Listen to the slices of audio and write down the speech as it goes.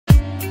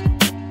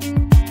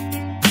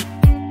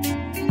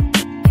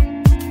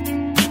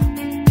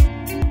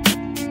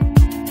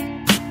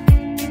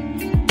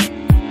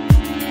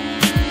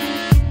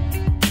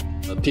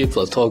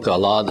people talk a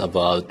lot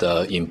about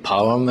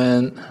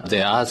empowerment.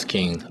 They're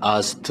asking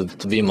us to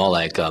be more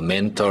like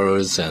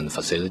mentors and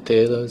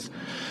facilitators.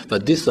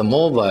 But this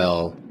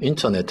mobile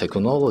internet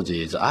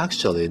technology is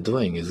actually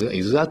doing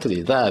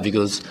exactly that,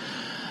 because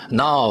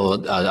now,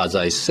 as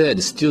I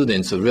said,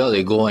 students are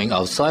really going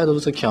outside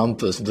of the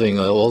campus, doing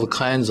all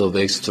kinds of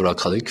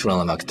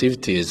extracurricular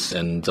activities,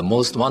 and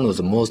one of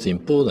the most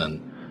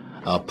important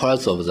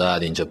parts of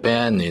that in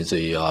Japan is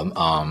the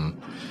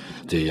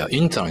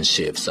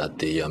internships at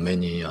the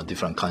many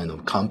different kind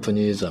of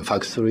companies and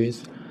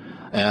factories.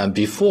 And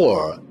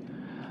before,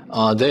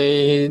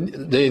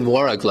 they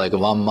work like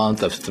 1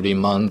 month or 3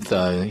 months,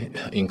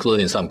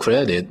 including some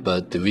credit,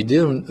 but we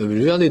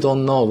really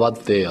don't know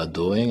what they are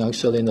doing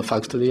actually in the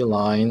factory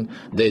line.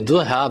 They do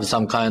have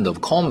some kind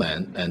of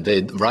comment, and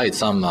they write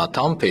some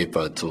term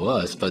paper to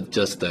us, but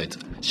just a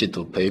sheet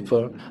of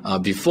paper.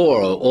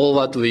 Before, all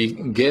what we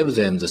gave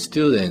them, the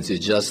students, is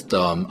just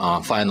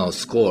final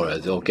score.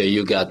 Okay,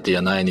 you got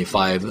the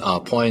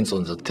 95 points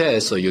on the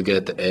test, so you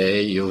get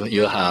A.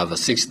 You have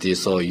 60,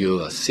 so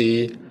you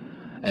C.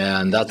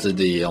 And that's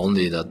the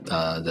only the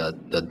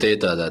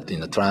data that in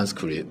the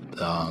transcript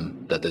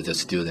that the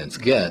students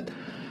get.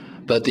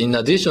 But in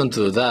addition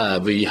to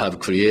that, we have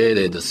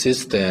created a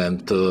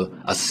system to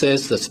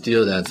assess the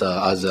students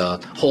as a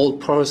whole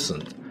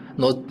person.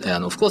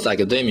 And of course,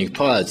 academic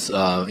parts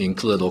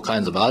include all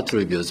kinds of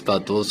attributes,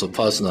 but also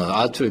personal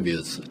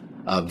attributes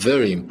are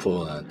very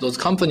important. Those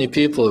company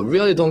people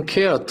really don't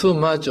care too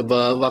much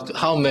about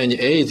how many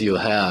A's you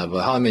have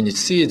or how many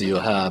C's you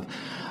have.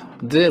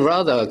 They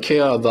rather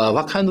care about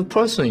what kind of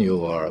person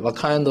you are, what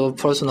kind of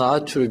personal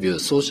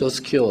attributes, social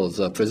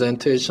skills,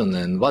 presentation,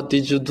 and what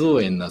did you do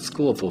in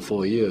school for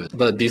 4 years.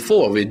 But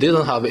before, we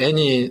didn't have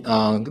any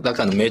that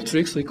kind of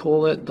metrics, we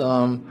call it,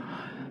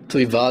 to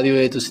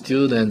evaluate the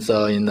students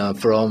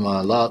from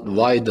a lot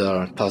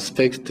wider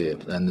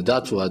perspective. And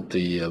that's what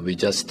we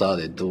just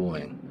started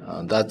doing.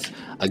 That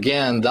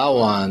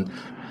one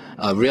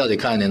really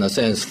kind of, in a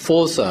sense,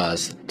 force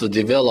us to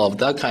develop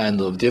that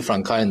kind of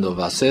different kind of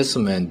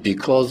assessment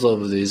because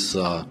of this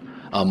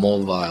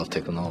mobile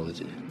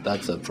technology.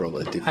 That's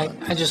probably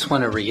different. I just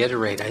want to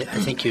reiterate, I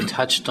think you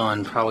touched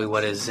on probably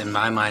what is, in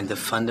my mind, the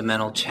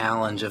fundamental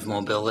challenge of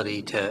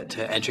mobility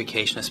to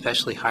education,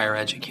 especially higher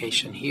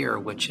education here,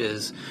 which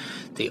is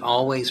the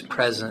always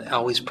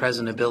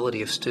present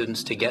ability of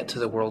students to get to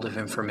the world of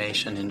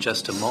information in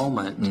just a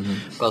moment,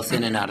 both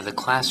in and out of the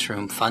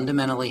classroom,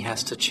 fundamentally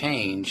has to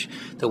change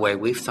the way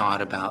we've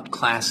thought about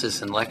classes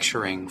and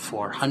lecturing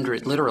for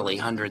literally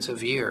hundreds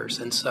of years.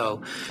 And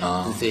so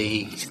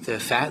the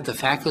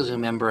faculty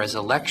member as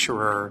a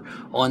lecturer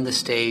on the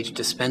stage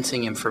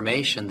dispensing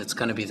information that's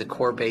going to be the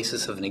core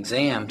basis of an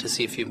exam to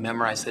see if you've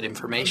memorized that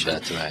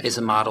information is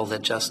a model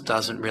that just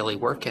doesn't really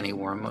work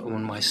anymore.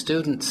 When my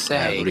students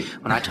say,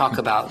 when I talk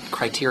about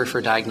criteria for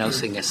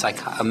diagnosing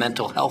a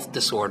mental health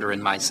disorder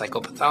in my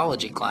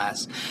psychopathology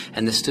class,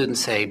 and the students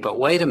say, but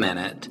wait a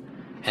minute,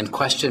 and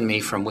question me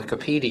from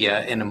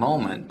Wikipedia in a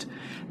moment,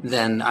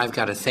 then I've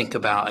got to think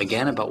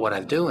about what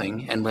I'm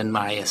doing. And when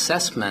my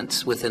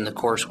assessments within the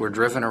course were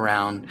driven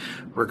around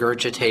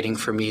regurgitating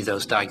for me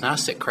those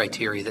diagnostic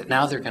criteria that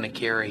now they're going to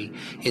carry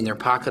in their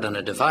pocket on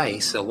a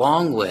device,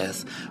 along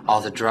with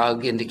all the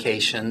drug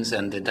indications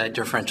and the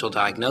differential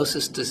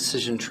diagnosis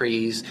decision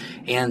trees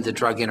and the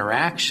drug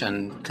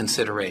interaction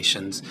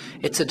considerations,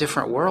 it's a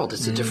different world.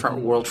 It's a different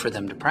world for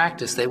them to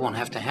practice. They won't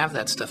have to have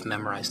that stuff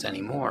memorized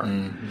anymore.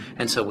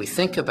 And so we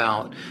think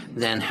about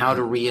then how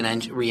to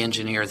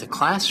re-engineer the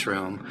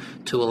classroom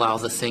to allow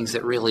the things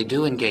that really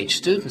do engage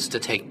students to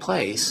take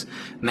place.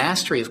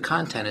 Mastery of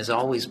content has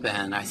always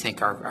been, I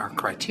think, our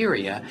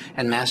criteria,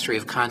 and mastery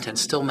of content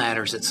still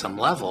matters at some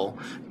level,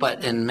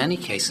 but in many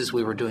cases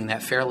we were doing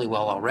that fairly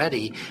well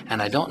already,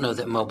 and I don't know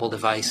that mobile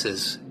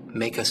devices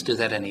make us do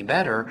that any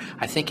better.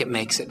 I think it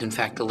makes it, in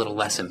fact, a little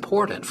less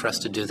important for us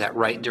to do that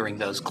right during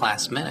those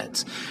class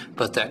minutes.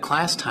 But that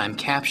class time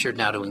captured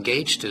now to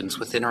engage students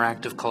with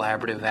interactive,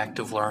 collaborative,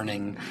 active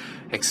learning,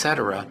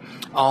 etc.,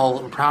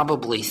 all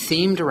probably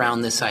themed around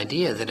this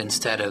idea that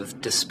instead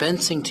of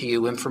dispensing to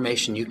you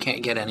information you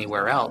can't get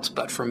anywhere else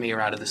but from me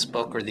or out of this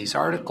book or these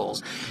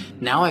articles,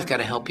 now I've got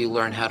to help you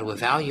learn how to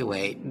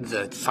evaluate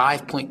the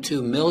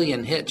 5.2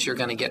 million hits you're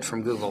going to get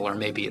from Google, or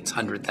maybe it's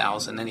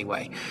 100,000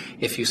 anyway,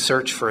 if you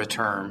search for a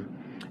term.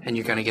 And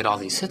you're going to get all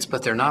these hits,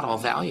 but they're not all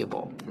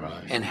valuable.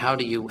 Right. And how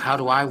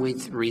do I weed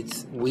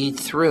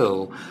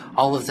through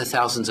all of the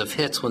thousands of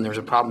hits when there's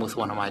a problem with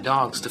one of my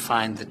dogs to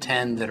find the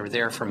 10 that are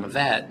there from a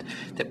vet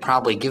that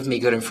probably give me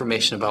good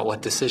information about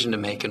what decision to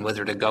make and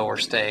whether to go or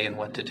stay and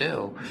what to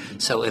do.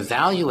 So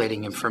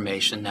evaluating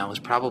information now is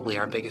probably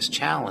our biggest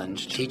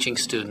challenge, teaching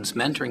students,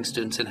 mentoring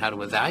students in how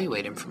to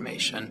evaluate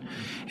information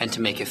and to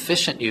make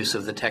efficient use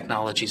of the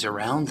technologies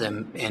around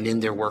them and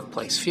in their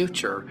workplace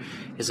future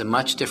is a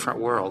much different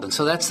world. And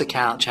so that's that's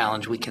the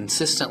challenge we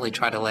consistently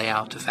try to lay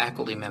out to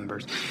faculty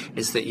members,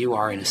 is that you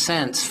are, in a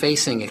sense,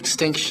 facing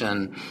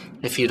extinction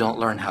if you don't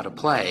learn how to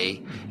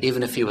play.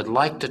 Even if you would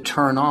like to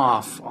turn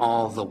off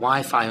all the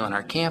Wi-Fi on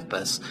our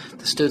campus,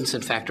 the students,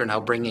 in fact, are now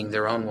bringing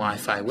their own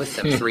Wi-Fi with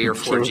them. 3 or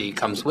 4G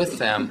comes with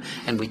them,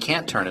 and we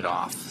can't turn it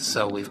off.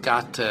 So we've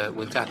got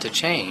to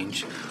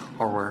change,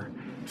 or we're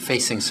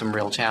facing some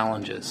real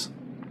challenges.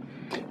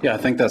 Yeah, I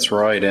think that's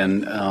right.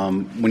 And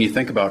when you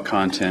think about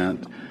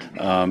content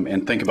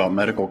and think about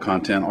medical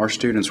content, our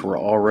students were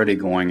already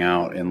going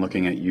out and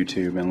looking at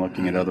YouTube and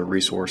looking at other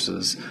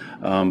resources.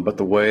 But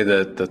the way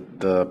that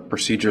the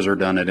procedures are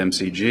done at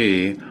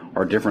MCG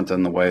are different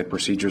than the way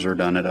procedures are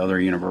done at other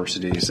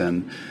universities.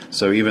 And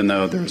so even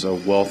though there's a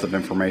wealth of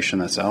information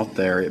that's out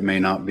there, it may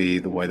not be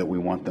the way that we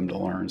want them to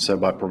learn. So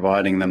by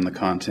providing them the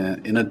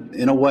content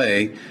in a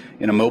way,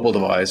 in a mobile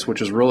device,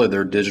 which is really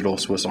their digital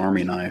Swiss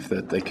Army knife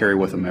that they carry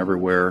with them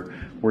everywhere,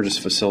 we're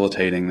just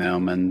facilitating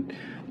them. And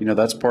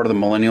that's part of the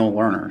millennial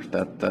learner.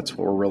 That's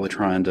what we're really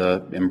trying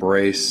to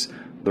embrace,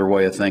 their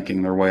way of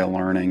thinking, their way of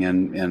learning,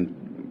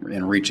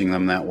 and reaching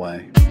them that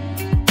way.